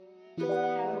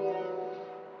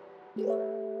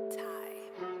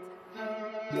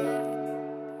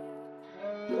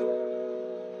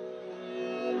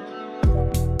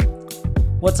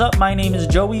What's up? My name is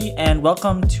Joey, and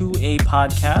welcome to a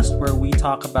podcast where we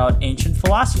talk about ancient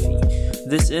philosophy.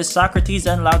 This is Socrates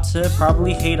and Lao Tzu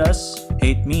probably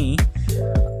hate me,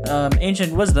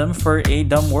 ancient wisdom for a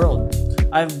dumb world.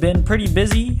 I've been pretty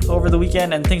busy over the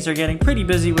weekend, and things are getting pretty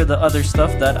busy with the other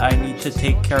stuff that I need to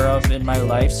take care of in my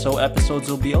life, so episodes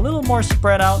will be a little more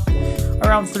spread out,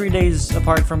 around 3 days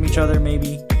apart from each other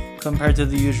maybe, compared to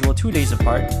the usual 2 days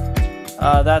apart.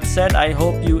 That said, I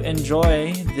hope you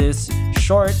enjoy this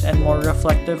short and more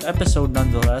reflective episode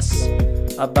nonetheless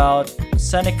about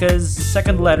Seneca's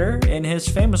second letter in his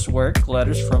famous work,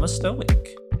 Letters from a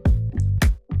Stoic.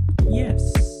 Yes.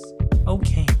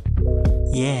 Okay.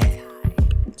 Yeah.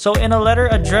 So in a letter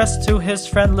addressed to his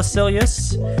friend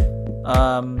Lucilius,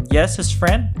 yes, his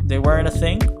friend, they weren't a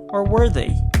thing, or were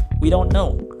they? We don't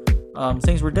know.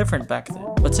 Things were different back then.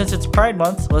 But since it's Pride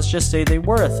Month, let's just say they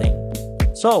were a thing.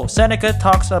 So, Seneca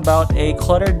talks about a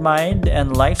cluttered mind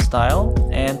and lifestyle,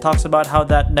 and talks about how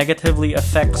that negatively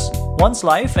affects one's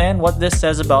life and what this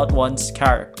says about one's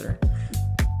character.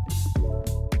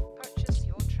 Purchase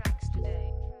your tracks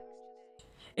today.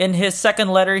 In his second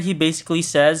letter, he basically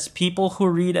says people who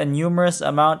read a numerous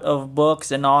amount of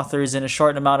books and authors in a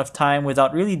short amount of time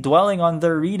without really dwelling on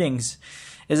their readings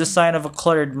is a sign of a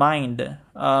cluttered mind.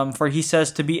 For he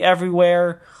says to be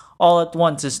everywhere all at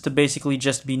once is to basically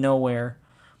just be nowhere.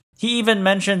 He even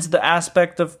mentions the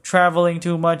aspect of traveling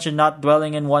too much and not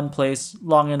dwelling in one place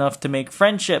long enough to make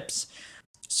friendships.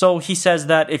 So he says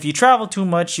that if you travel too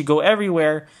much, you go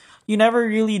everywhere, you never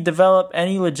really develop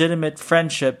any legitimate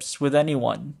friendships with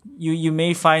anyone. You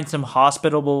may find some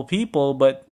hospitable people,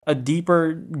 but a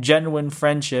deeper, genuine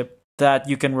friendship that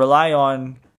you can rely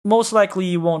on, most likely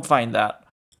you won't find that.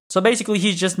 So basically,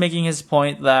 he's just making his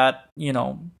point that,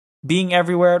 being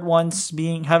everywhere at once,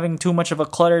 having too much of a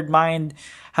cluttered mind,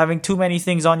 having too many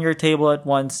things on your table at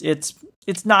once, it's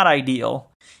not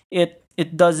ideal.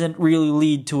 It doesn't really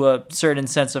lead to a certain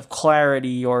sense of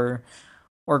clarity or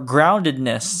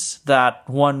groundedness that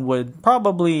one would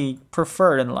probably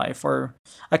prefer in life, or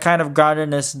a kind of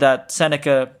groundedness that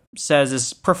Seneca says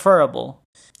is preferable.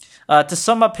 To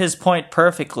sum up his point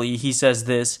perfectly, he says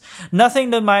this: nothing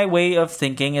to my way of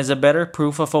thinking is a better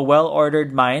proof of a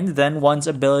well-ordered mind than one's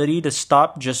ability to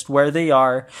stop just where they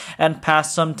are and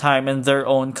pass some time in their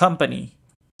own company.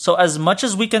 So as much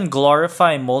as we can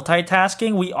glorify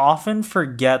multitasking, we often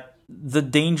forget the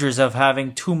dangers of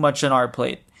having too much on our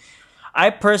plate. I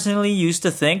personally used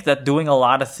to think that doing a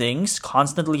lot of things,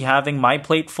 constantly having my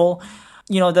plate full,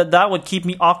 that would keep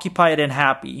me occupied and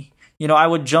happy. I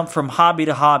would jump from hobby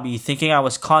to hobby, thinking I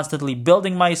was constantly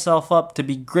building myself up to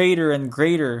be greater and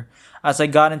greater as I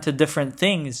got into different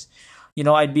things.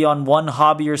 I'd be on one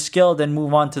hobby or skill, then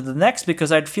move on to the next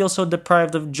because I'd feel so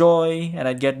deprived of joy, and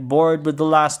I'd get bored with the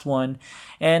last one,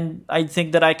 and I'd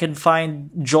think that I can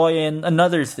find joy in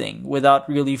another thing without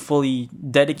really fully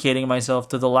dedicating myself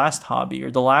to the last hobby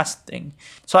or the last thing.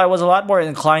 So I was a lot more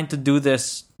inclined to do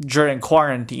this during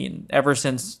quarantine, ever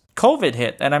since COVID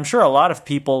hit, and I'm sure a lot of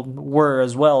people were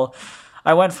as well.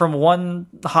 I went from one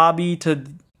hobby to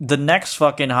the next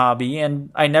fucking hobby,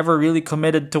 and I never really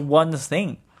committed to one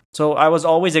thing. So I was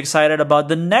always excited about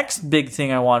the next big thing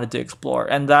I wanted to explore,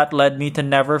 and that led me to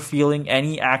never feeling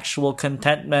any actual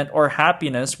contentment or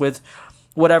happiness with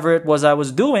whatever it was I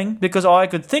was doing, because all I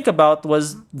could think about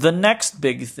was the next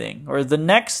big thing, or the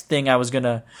next thing I was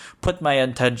gonna put my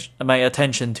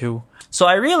attention to. So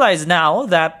I realize now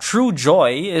that true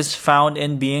joy is found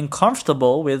in being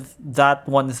comfortable with that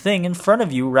one thing in front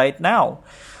of you right now.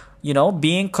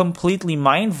 Being completely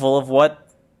mindful of what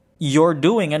you're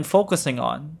doing and focusing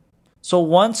on. So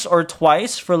once or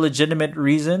twice for legitimate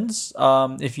reasons,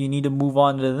 if you need to move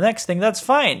on to the next thing, that's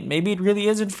fine. Maybe it really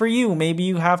isn't for you. Maybe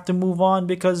you have to move on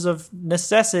because of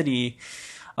necessity.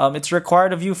 It's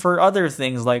required of you for other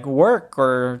things like work,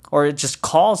 or it just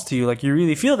calls to you, like you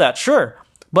really feel that, sure.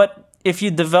 But if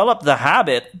you develop the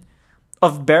habit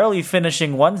of barely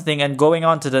finishing one thing and going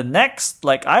on to the next,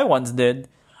 like I once did,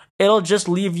 it'll just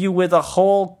leave you with a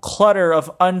whole clutter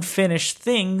of unfinished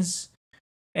things,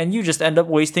 and you just end up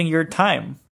wasting your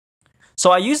time.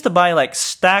 So I used to buy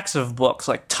stacks of books,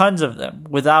 tons of them,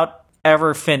 without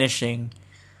ever finishing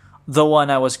the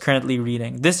one I was currently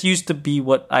reading. This used to be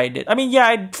what I did. I mean, yeah,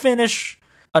 I'd finish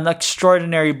an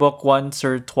extraordinary book once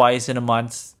or twice in a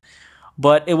month,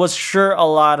 but it was sure a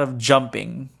lot of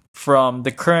jumping from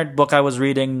the current book I was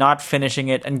reading, not finishing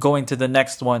it, and going to the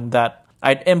next one that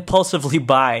I'd impulsively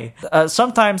buy.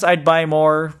 Sometimes I'd buy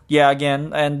more,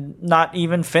 and not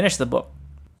even finish the book.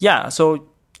 yeah, so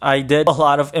I did a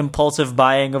lot of impulsive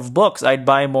buying of books. I'd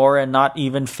buy more and not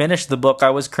even finish the book I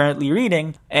was currently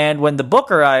reading. And when the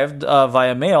book arrived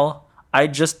via mail,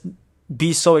 I'd just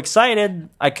be so excited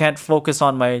I can't focus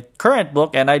on my current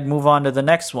book, and I'd move on to the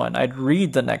next one. I'd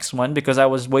read the next one because I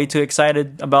was way too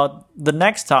excited about the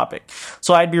next topic.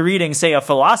 So I'd be reading, say, a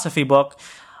philosophy book,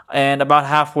 and about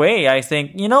halfway I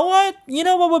think, you know what? You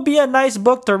know what would be a nice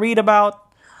book to read about?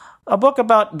 A book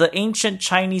about the ancient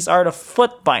Chinese art of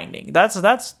foot binding. That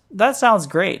sounds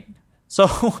great. So,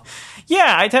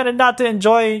 yeah, I tended not to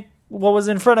enjoy what was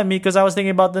in front of me because I was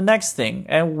thinking about the next thing.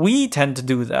 And we tend to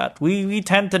do that. We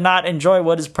tend to not enjoy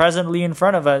what is presently in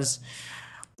front of us.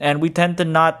 And we tend to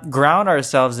not ground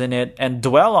ourselves in it and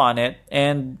dwell on it.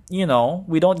 And,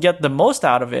 we don't get the most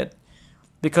out of it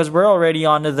because we're already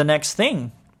on to the next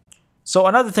thing. So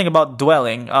another thing about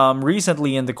dwelling,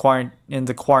 recently in the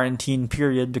quarantine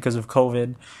period because of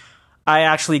COVID, I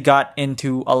actually got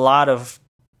into a lot of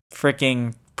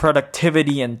freaking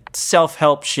productivity and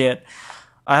self-help shit.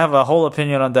 I have a whole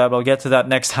opinion on that, but I'll get to that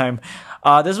next time.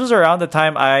 This was around the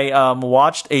time I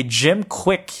watched a Jim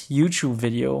Kwik YouTube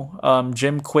video.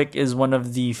 Jim Kwik is one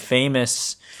of the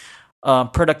famous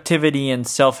productivity and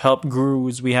self-help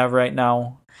gurus we have right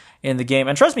now in the game.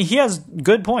 And trust me, he has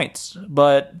good points,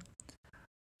 but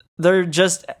there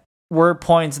just were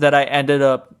points that I ended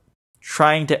up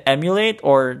trying to emulate,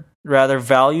 or rather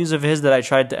values of his that I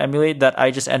tried to emulate that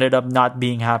I just ended up not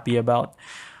being happy about.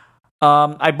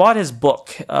 I bought his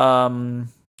book.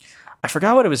 I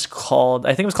forgot what it was called.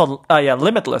 I think it was called,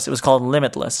 Limitless. It was called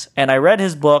Limitless. And I read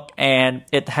his book, and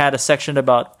it had a section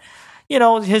about,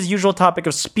 his usual topic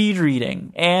of speed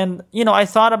reading. And, I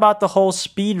thought about the whole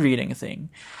speed reading thing.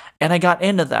 And I got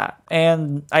into that.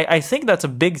 And I think that's a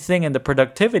big thing in the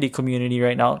productivity community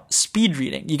right now. Speed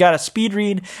reading. You got to speed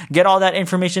read, get all that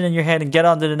information in your head, and get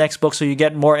on to the next book so you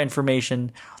get more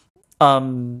information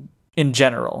in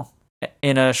general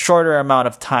in a shorter amount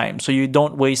of time. So you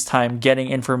don't waste time getting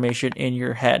information in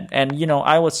your head. And,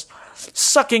 I was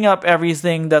sucking up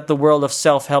everything that the world of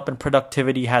self-help and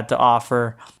productivity had to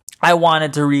offer. I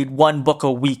wanted to read one book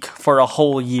a week for a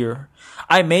whole year.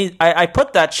 I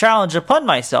put that challenge upon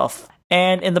myself,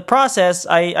 and in the process,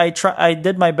 I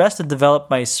did my best to develop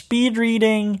my speed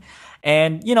reading,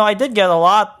 and I did get a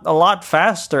lot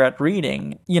faster at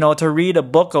reading. To read a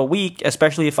book a week,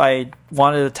 especially if I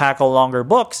wanted to tackle longer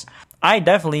books, I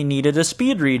definitely needed to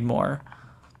speed read more.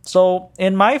 So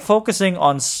in my focusing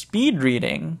on speed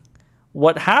reading,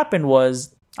 what happened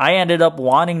was I ended up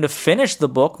wanting to finish the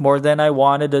book more than I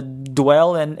wanted to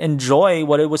dwell and enjoy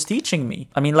what it was teaching me.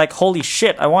 I mean, like, holy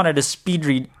shit, I wanted to speed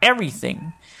read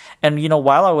everything. And,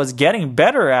 while I was getting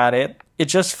better at it, it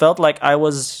just felt like I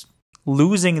was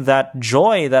losing that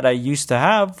joy that I used to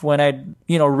have when I,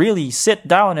 really sit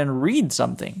down and read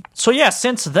something. So yeah,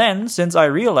 since I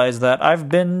realized that, I've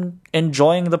been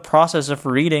enjoying the process of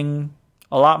reading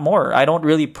a lot more. I don't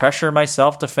really pressure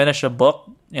myself to finish a book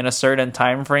in a certain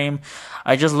time frame.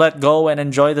 I just let go and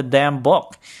enjoy the damn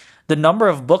book. The number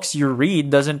of books you read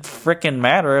doesn't freaking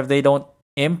matter if they don't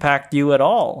impact you at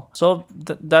all. So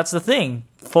that's the thing.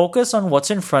 Focus on what's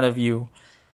in front of you.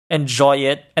 Enjoy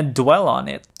it and dwell on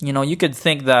it. You could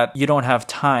think that you don't have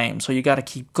time, so you gotta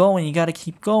keep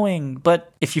going.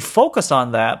 But if you focus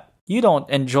on that, you don't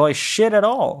enjoy shit at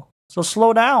all. So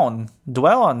slow down,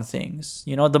 dwell on things.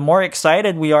 The more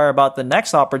excited we are about the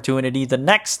next opportunity, the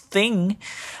next thing,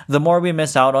 the more we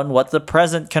miss out on what the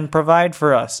present can provide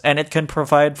for us. And it can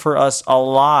provide for us a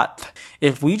lot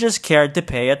if we just cared to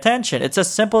pay attention. It's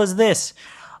as simple as this.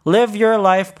 Live your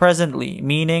life presently,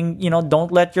 meaning,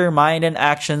 don't let your mind and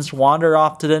actions wander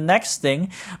off to the next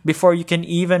thing before you can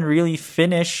even really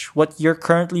finish what you're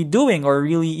currently doing or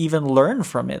really even learn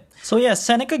from it. So yeah,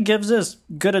 Seneca gives us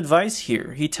good advice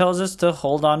here. He tells us to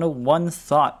hold on to one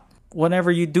thought.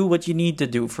 Whenever you do what you need to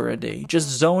do for a day, just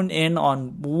zone in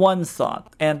on one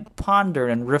thought and ponder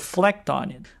and reflect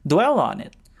on it. Dwell on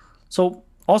it. So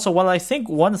also, while I think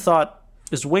one thought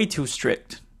is way too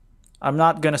strict, I'm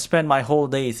not going to spend my whole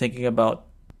day thinking about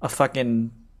a fucking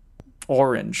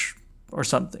orange or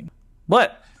something.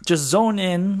 But just zone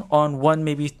in on one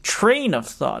maybe train of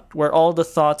thought where all the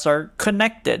thoughts are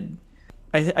connected.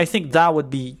 I think that would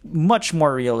be much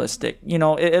more realistic.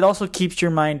 It also keeps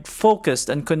your mind focused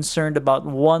and concerned about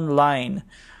one line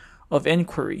of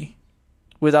inquiry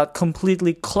without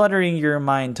completely cluttering your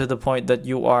mind to the point that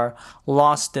you are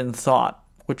lost in thought,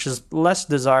 which is less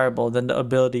desirable than the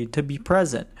ability to be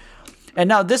present. And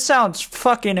now this sounds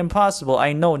fucking impossible.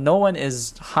 I know no one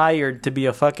is hired to be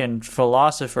a fucking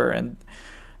philosopher and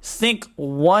think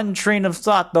one train of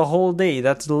thought the whole day.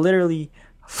 That's literally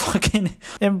fucking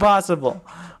impossible.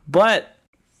 But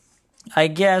I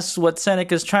guess what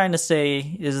Seneca is trying to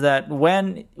say is that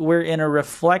when we're in a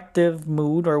reflective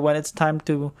mood, or when it's time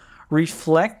to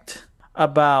reflect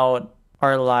about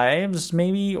our lives,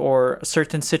 maybe, or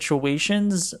certain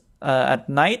situations at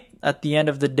night, at the end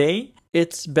of the day,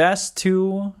 it's best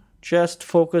to just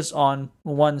focus on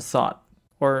one thought,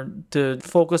 or to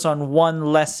focus on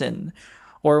one lesson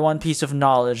or one piece of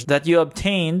knowledge that you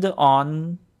obtained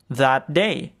on that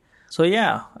day. So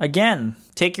yeah, again,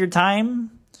 take your time,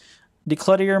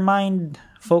 declutter your mind,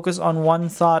 focus on one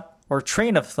thought or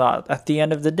train of thought at the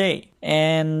end of the day.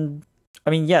 And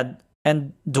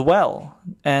and dwell.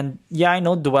 And yeah, I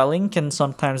know dwelling can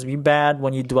sometimes be bad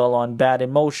when you dwell on bad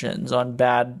emotions, on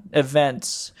bad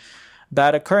events,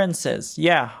 bad occurrences.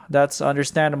 Yeah, that's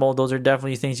understandable. Those are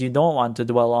definitely things you don't want to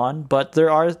dwell on. But there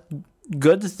are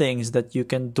good things that you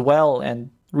can dwell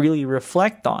and really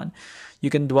reflect on. You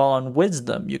can dwell on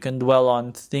wisdom. You can dwell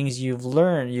on things you've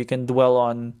learned. You can dwell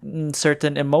on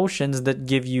certain emotions that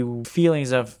give you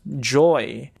feelings of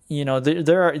joy.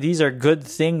 These are good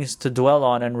things to dwell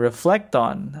on and reflect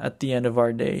on at the end of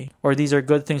our day. Or these are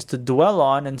good things to dwell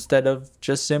on instead of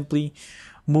just simply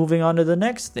moving on to the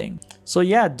next thing. So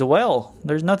yeah, dwell.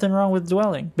 There's nothing wrong with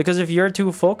dwelling. Because if you're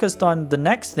too focused on the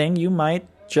next thing, you might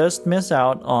just miss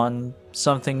out on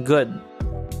something good.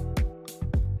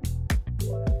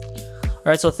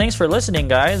 Alright, so thanks for listening,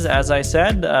 guys. As I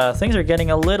said, things are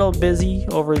getting a little busy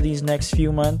over these next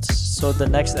few months. So the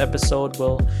next episode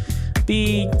will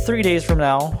be 3 days from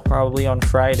now, probably on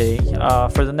Friday.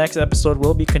 For the next episode,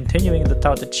 we'll be continuing the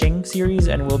Tao Te Ching series,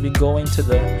 and we'll be going to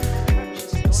the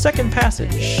second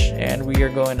passage, and we are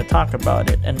going to talk about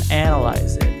it and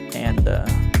analyze it and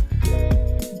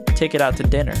take it out to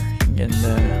dinner and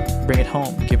bring it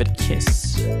home, give it a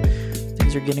kiss.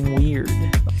 Things are getting weird.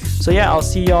 So yeah, I'll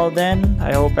see y'all then.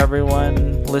 I hope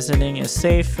everyone listening is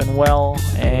safe and well,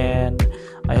 and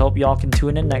I hope y'all can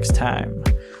tune in next time.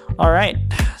 Alright,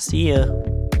 see ya,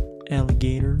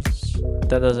 alligators.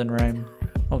 That doesn't rhyme.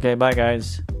 Okay, bye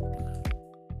guys.